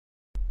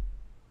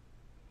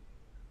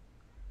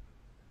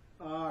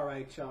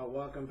Alright, y'all,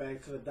 welcome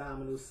back to the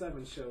Dominoes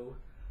 7 show,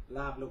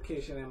 live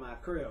location in my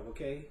crib,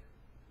 okay?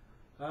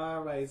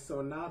 Alright,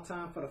 so now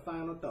time for the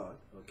final thought,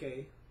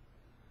 okay?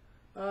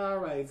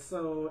 Alright,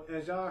 so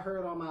as y'all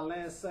heard on my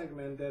last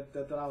segment that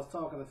I was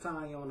talking to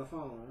Tanya on the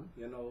phone,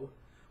 you know,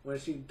 when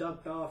she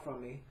ducked off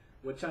from me,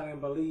 which I didn't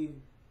believe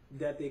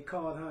that they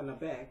called her in the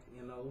back,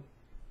 you know.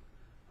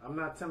 I'm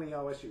not telling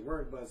y'all where she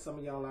worked, but some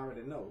of y'all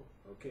already know,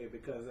 okay?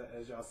 Because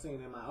as y'all seen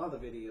in my other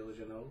videos,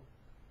 you know,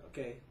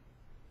 okay?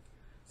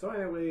 So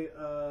anyway,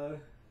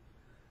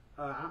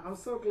 I'm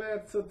so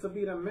glad to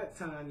be the met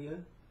Tanya.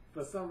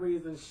 For some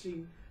reason,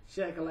 she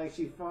acting like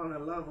she falling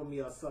in love with me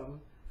or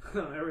something.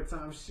 Every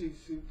time she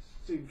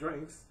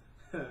drinks.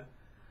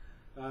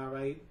 All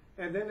right.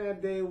 And then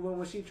that day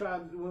when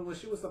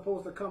she was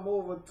supposed to come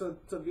over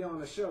to be on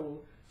the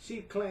show,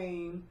 she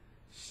claimed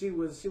she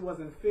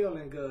wasn't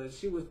feeling good.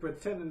 She was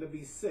pretending to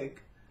be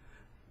sick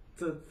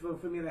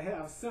for me to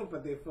have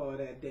sympathy for her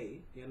that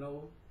day, you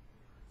know.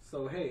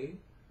 So hey.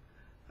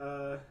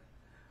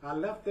 I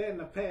left that in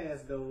the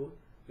past though,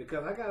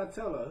 because I gotta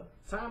tell her,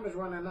 time is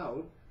running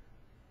out.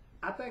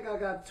 I think I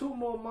got 2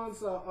 more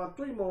months or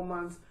 3 more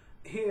months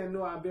here in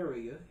New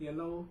Iberia, you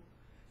know.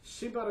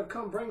 She better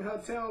come bring her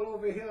tail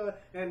over here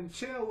and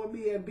chill with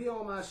me and be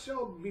on my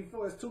show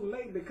before it's too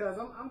late, because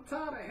I'm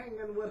tired of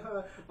hanging with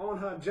her on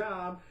her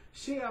job.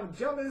 I'm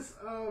jealous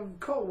of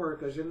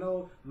co-workers, you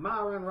know.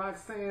 Myra and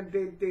Roxanne,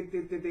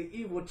 they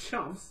evil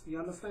chumps, you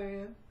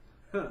understand?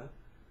 Huh.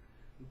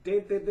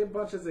 They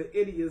bunches of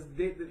idiots.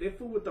 They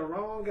fool with the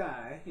wrong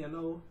guy, you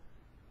know.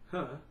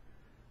 Huh.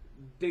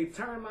 They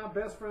turned my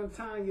best friend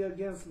Tanya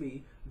against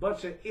me.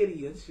 Bunch of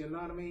idiots, you know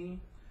what I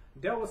mean?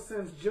 That was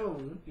since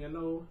June, you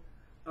know.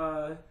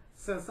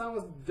 Since I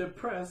was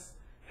depressed,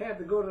 had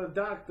to go to the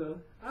doctor,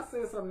 I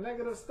said some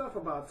negative stuff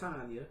about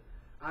Tanya.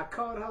 I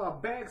called her a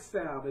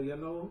backstabber, you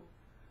know.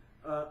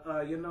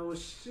 You know,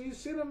 she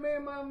done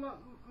made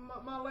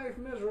my life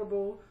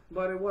miserable,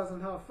 but it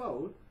wasn't her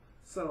fault.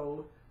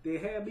 So they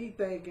had me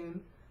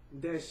thinking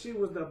that she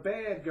was the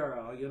bad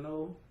girl, you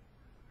know,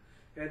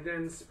 and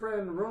then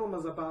spreading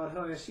rumors about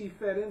her, and she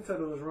fed into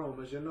those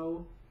rumors, you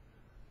know.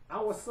 I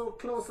was so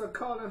close to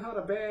calling her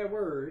the bad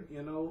word,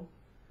 you know,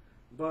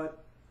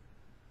 but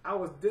I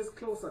was this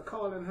close to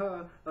calling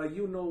her a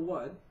you know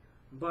what.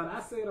 But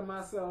I say to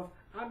myself,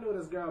 I know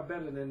this girl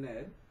better than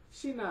that.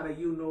 She not a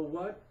you know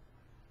what.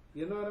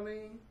 You know what I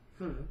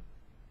mean?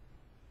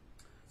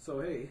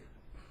 So hey.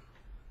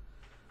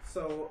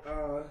 So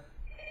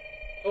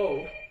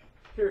oh,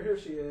 here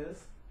she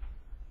is.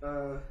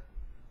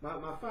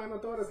 My final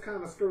thought is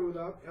kind of screwed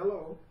up.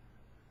 Hello.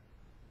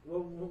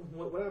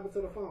 What happened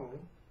to the phone?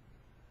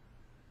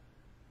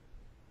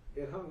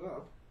 It hung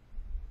up.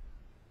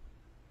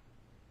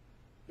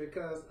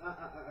 Because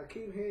I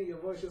keep hearing your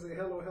voice. You say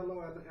hello,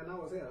 hello, and I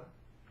was here.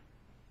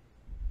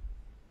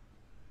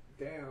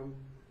 Damn.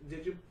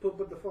 Did you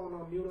put the phone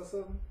on mute or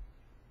something?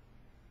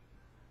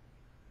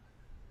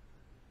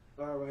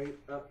 All right.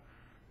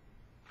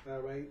 All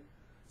right.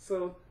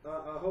 So,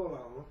 hold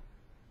on.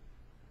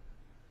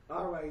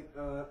 All right.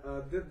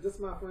 This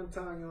my friend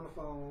Tanya on the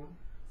phone.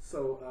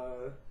 So,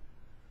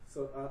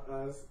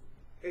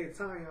 hey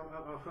Tanya,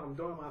 I'm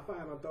doing my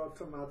final thought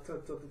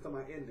to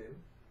my ending.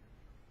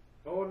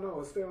 Oh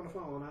no, stay on the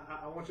phone.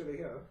 I want you to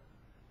hear.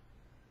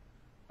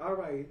 All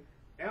right.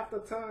 After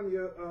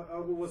Tanya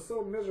was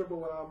so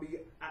miserable without me,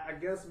 I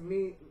guess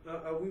we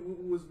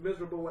was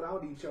miserable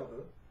without each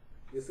other.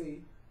 You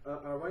see,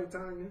 right,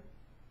 Tanya?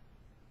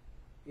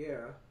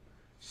 Yeah.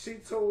 She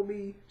told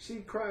me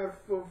she cried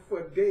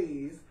for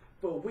days,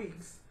 for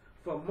weeks,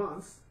 for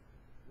months.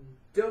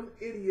 Them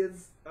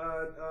idiots,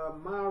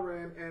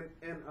 Myra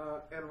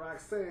and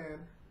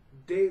Roxanne,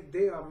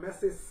 they are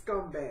messy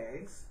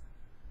scumbags.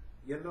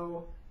 You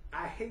know,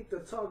 I hate to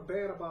talk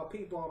bad about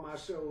people on my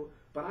show,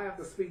 but I have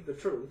to speak the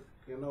truth.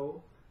 You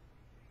know.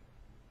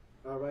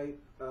 All right.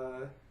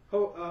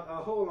 Hold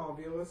on,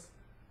 viewers.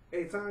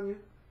 Hey, Tanya.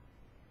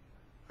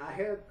 I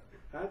had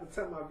to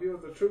tell my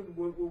viewers the truth.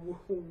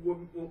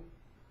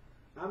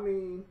 I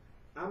mean,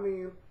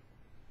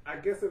 I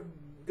guess if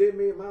they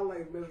made my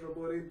life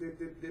miserable,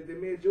 they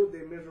made your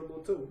day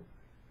miserable too.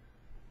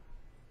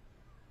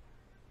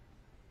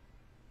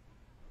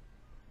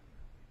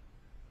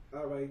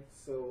 All right,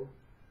 so.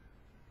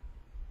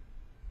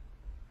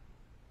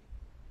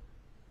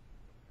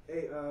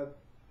 Hey,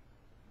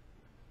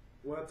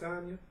 well,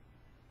 Tanya,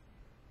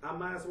 I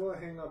might as well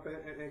hang up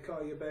and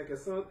call you back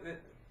as soon.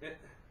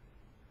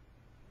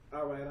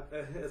 All right,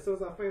 as soon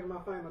as I finish my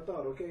final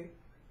thought, okay?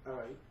 All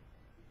right.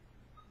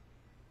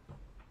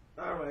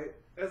 All right.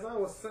 As I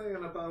was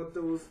saying about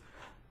those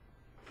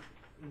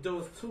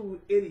 2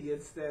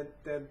 idiots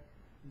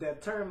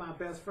that turned my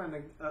best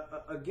friend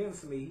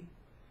against me,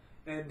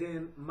 and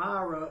then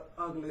Myra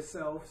ugly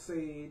self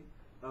said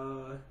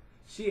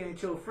she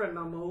ain't your friend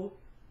no more.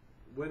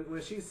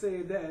 When she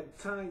said that,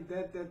 Tanya,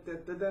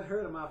 that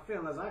hurt my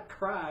feelings. I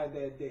cried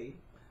that day.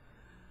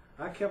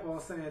 I kept on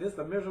saying, this is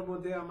the miserable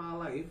day of my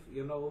life,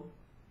 you know.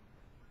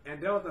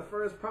 And that was the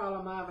first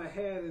problem I ever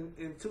had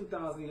in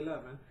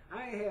 2011.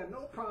 I ain't had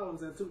no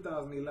problems in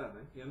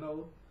 2011, you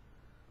know.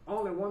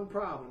 Only one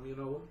problem, you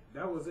know.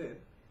 That was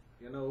it,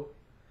 you know.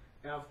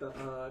 After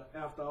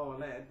all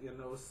that, you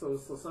know. So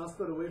I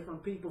stood away from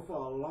people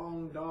for a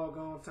long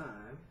doggone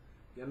time,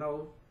 you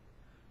know.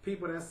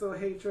 People that so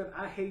hatred,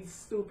 I hate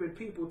stupid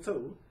people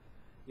too.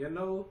 You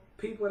know,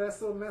 people that's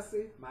so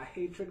messy, my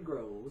hatred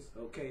grows,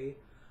 okay?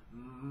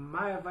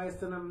 My advice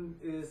to them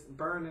is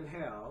burn in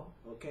hell,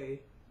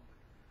 okay?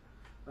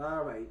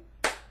 Alright.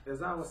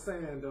 As I was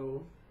saying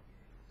though,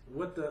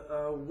 with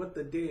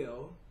the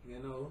deal, you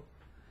know,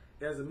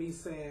 as me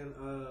saying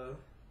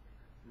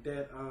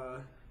that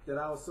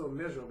I was so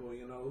miserable,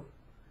 you know.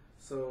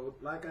 So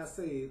like I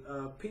say,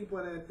 people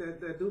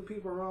that do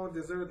people wrong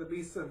deserve to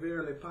be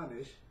severely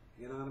punished.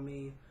 You know what I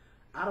mean?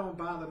 I don't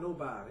bother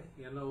nobody,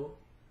 you know.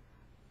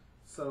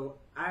 So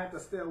I have to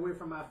stay away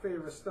from my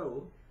favorite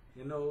store,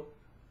 you know.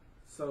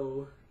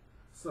 So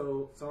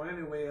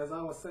anyway, as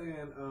I was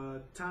saying,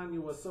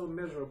 Tanya was so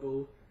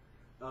miserable.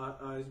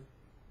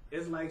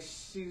 It's like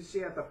she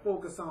had to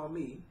focus on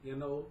me, you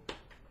know.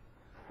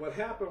 What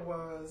happened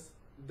was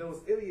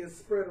those idiots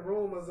spread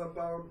rumors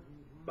about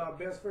my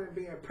best friend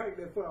being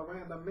pregnant for a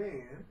random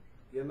man,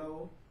 you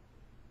know.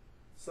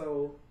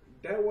 So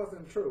that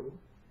wasn't true.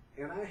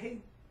 And I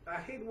hate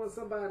when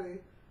somebody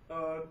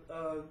you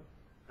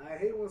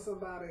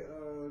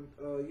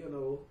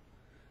know,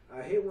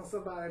 I hate when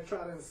somebody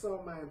try to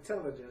insult my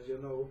intelligence, you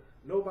know.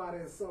 Nobody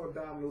insult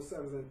Domino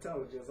 7's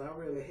intelligence. I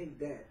really hate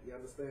that, you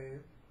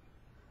understand?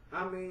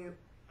 I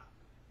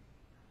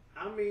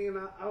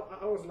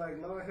was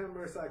like, Lord have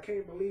mercy, I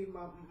can't believe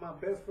my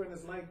best friend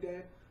is like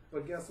that.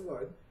 But guess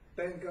what?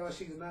 Thank God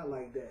she's not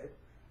like that.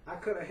 I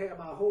could have had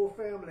my whole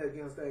family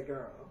against that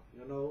girl,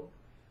 you know.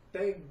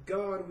 Thank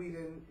God we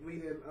didn't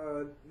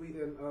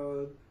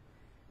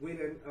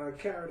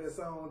carry this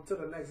on to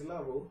the next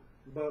level.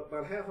 But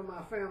half of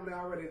my family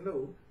already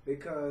knew,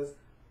 because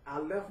I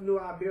left New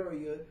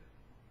Iberia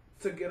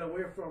to get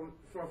away from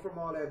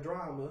all that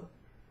drama,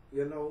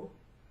 you know.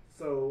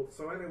 So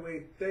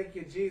anyway, thank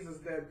you Jesus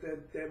that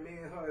me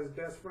and her is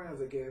best friends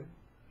again.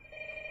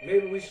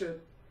 Maybe we should.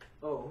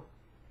 Oh,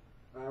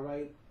 all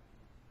right.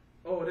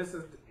 Oh, this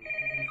is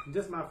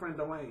just my friend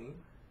Dwayne.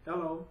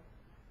 Hello.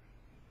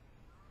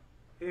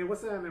 Hey,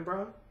 what's happening,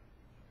 bro?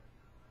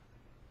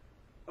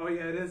 Oh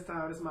yeah, it is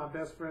time. This is my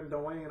best friend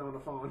Dwayne on the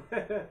phone.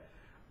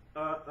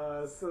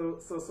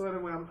 So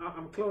anyway,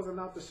 I'm closing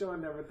out the show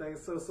and everything.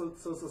 So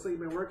you've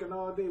been working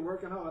all day,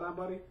 working hard, huh,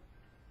 buddy?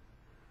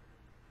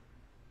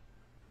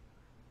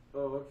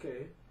 Oh,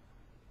 okay.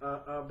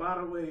 By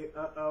the way,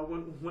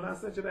 when I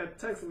sent you that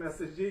text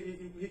message,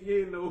 you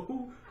didn't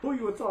know who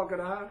you were talking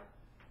to, huh?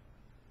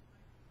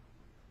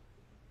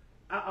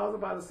 I was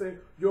about to say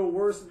your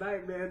worst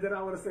nightmare, then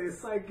I want to say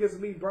psych gives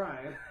me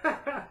Brian.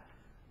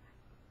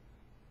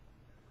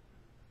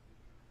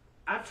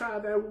 I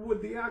tried that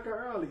with Bianca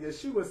earlier.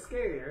 She was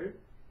scared.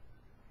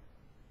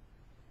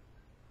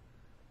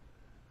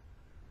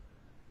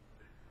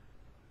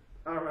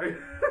 All right.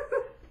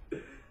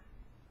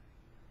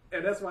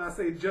 And that's why I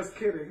say just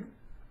kidding.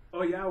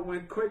 Oh yeah, I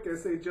went quick and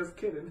say just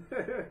kidding.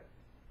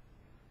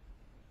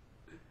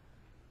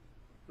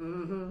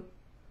 Mm-hmm.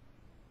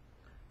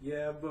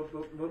 Yeah,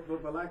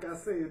 but like I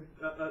said,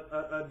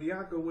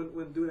 Bianca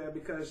wouldn't do that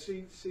because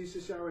she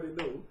already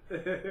knew.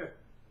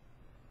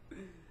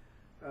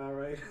 All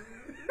right.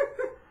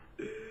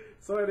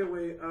 So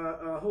anyway,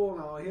 hold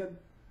on here,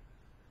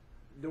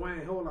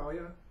 Dwayne. Hold on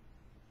here.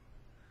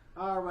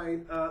 All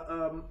right.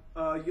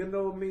 You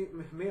know me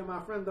and my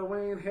friend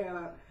Dwayne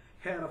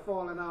had a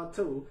falling out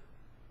too,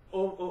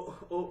 over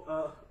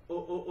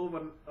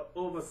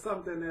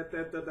something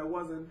that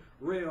wasn't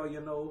real, you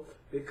know,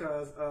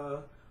 because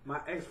my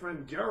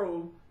ex-friend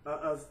Gerald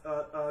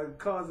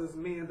causes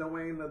me and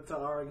Dwayne to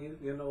argue,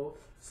 you know.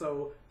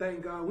 So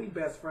thank God we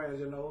best friends,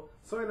 you know.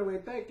 So anyway,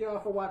 thank y'all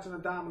for watching the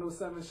Domino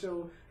 7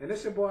 show. And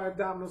this your boy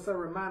Domino 7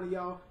 reminding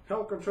y'all,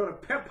 help control the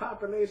pet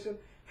population,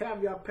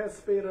 have your pets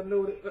spayed or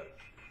neutered.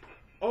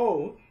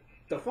 Oh,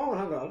 the phone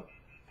hung up.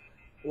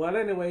 Well,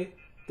 anyway,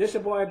 this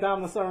your boy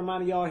Domino 7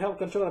 reminding y'all, help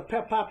control the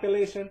pet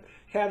population,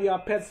 have your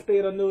pets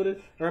spayed or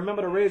neutered, and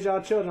remember to raise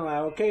y'all children right,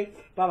 okay?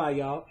 Bye-bye,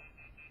 y'all.